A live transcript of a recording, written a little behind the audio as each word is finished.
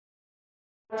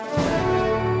We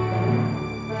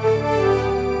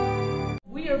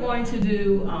are going to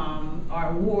do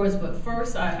our awards, but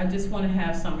first I just want to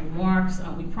have some remarks.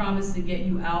 We promised to get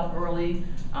you out early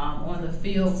on the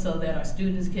field so that our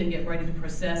students can get ready to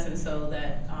process and so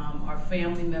that our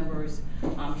family members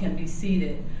can be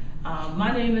seated.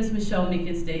 My name is Michelle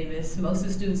Meekins Davis. Most of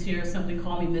the students here simply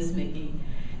call me Miss Mickey,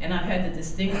 and I've had the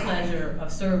distinct pleasure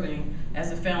of serving as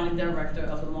the founding director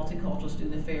of the Multicultural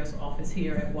Student Affairs Office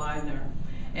here at Widener.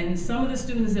 And some of the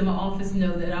students in my office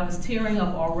know that I was tearing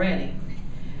up already.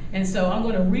 And so I'm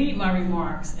going to read my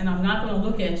remarks, and I'm not going to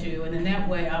look at you, and in that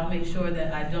way I'll make sure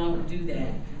that I don't do that.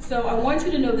 So I want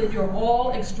you to know that you're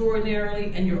all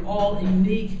extraordinary and you're all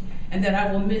unique, and that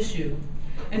I will miss you.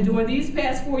 And during these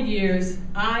past 4 years,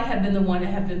 I have been the one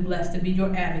that have been blessed to be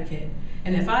your advocate.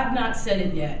 And if I've not said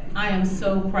it yet, I am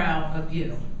so proud of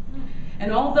you.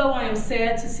 And although I am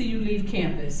sad to see you leave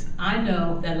campus, I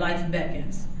know that life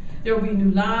beckons. There will be new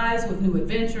lives with new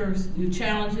adventures, new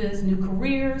challenges, new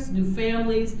careers, new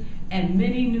families, and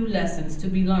many new lessons to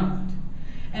be learned.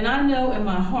 And I know in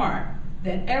my heart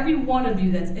that every one of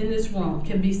you that's in this room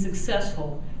can be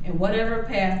successful in whatever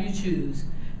path you choose,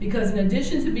 because in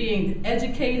addition to being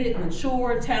educated,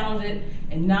 mature, talented,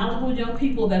 and knowledgeable young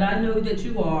people that I know that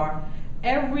you are,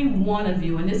 every one of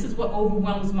you, and this is what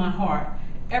overwhelms my heart,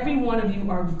 every one of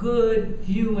you are good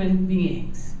human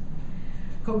beings.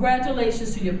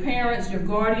 Congratulations to your parents, your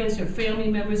guardians, your family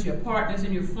members, your partners,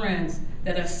 and your friends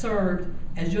that have served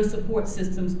as your support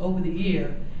systems over the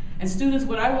year. And students,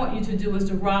 what I want you to do is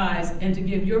to rise and to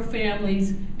give your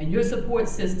families and your support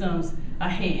systems a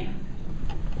hand.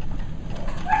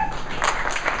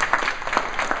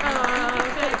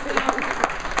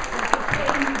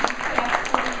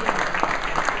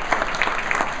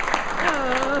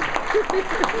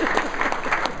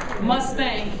 Must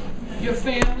thank your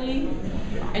family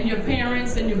and your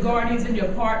parents and your guardians and your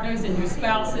partners and your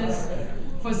spouses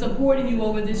for supporting you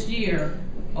over this year,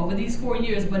 over these 4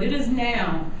 years. But it is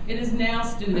now,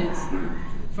 students,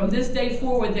 from this day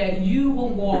forward that you will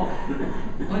walk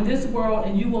on this world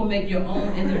and you will make your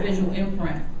own individual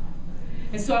imprint.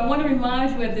 And so I want to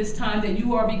remind you at this time that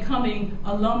you are becoming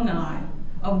alumni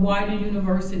of Widener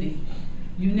University.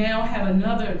 You now have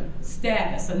another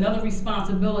status, another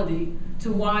responsibility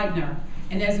to Widener.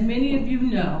 And as many of you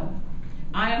know,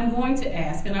 I am going to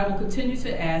ask, and I will continue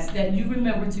to ask, that you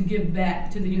remember to give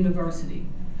back to the university.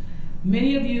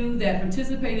 Many of you that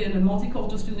participated in the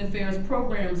Multicultural Student Affairs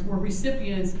programs were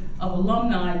recipients of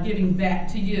alumni giving back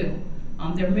to you.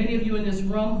 There are many of you in this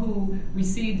room who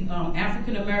received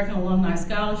African American alumni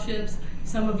scholarships.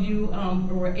 Some of you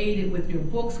were aided with your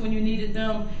books when you needed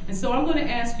them. And so I'm going to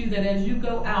ask you that as you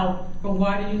go out from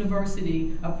Widener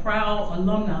University, a proud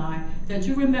alumni, that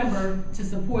you remember to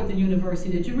support the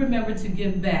university, that you remember to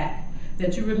give back,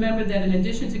 that you remember that in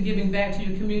addition to giving back to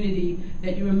your community,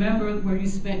 that you remember where you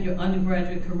spent your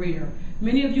undergraduate career.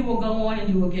 Many of you will go on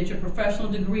and you will get your professional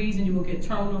degrees and you will get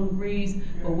terminal degrees,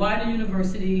 but Widener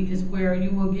University is where you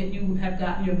have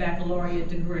gotten your baccalaureate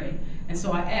degree. And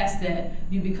so I ask that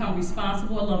you become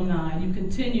responsible alumni, you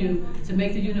continue to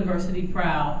make the university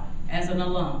proud as an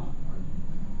alum.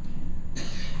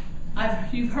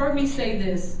 You've heard me say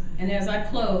this, and as I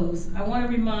close, I want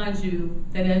to remind you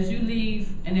that as you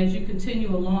leave and as you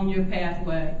continue along your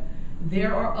pathway,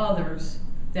 there are others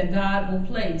that God will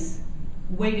place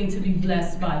waiting to be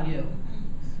blessed by you.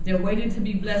 They're waiting to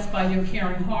be blessed by your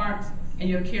caring heart and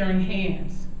your caring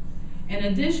hands. In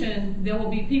addition, there will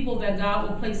be people that God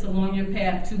will place along your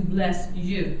path to bless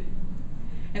you.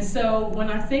 And so when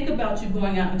I think about you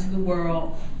going out into the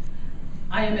world,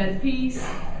 I am at peace,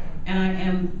 and I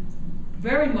am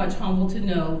very much humbled to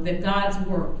know that God's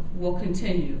work will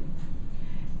continue.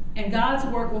 And God's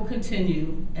work will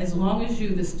continue as long as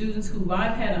you, the students who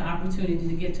I've had an opportunity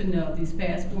to get to know these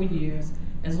past 4 years,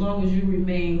 as long as you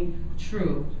remain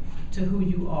true to who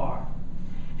you are.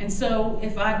 And so,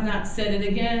 if I've not said it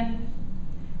again,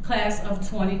 class of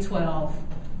 2012,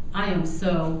 I am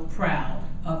so proud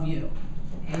of you.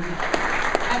 Amen.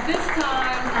 At this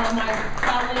time, my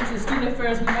colleagues in Student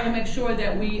Affairs, we want to make sure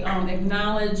that we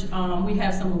acknowledge, we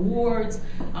have some awards.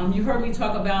 You heard me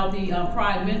talk about the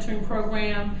Pride Mentoring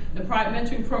Program. The Pride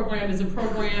Mentoring Program is a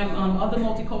program of the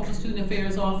Multicultural Student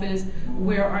Affairs Office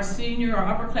where our senior or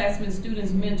upperclassmen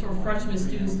students mentor freshman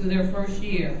students through their first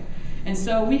year. And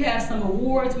so we have some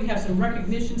awards, we have some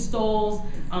recognition stoles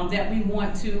that we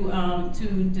want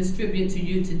to distribute to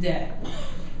you today.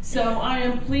 So I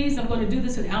am pleased, I'm going to do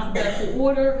this in alphabetical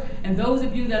order, and those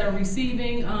of you that are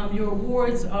receiving your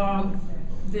awards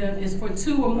is for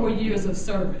 2 or more years of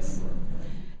service.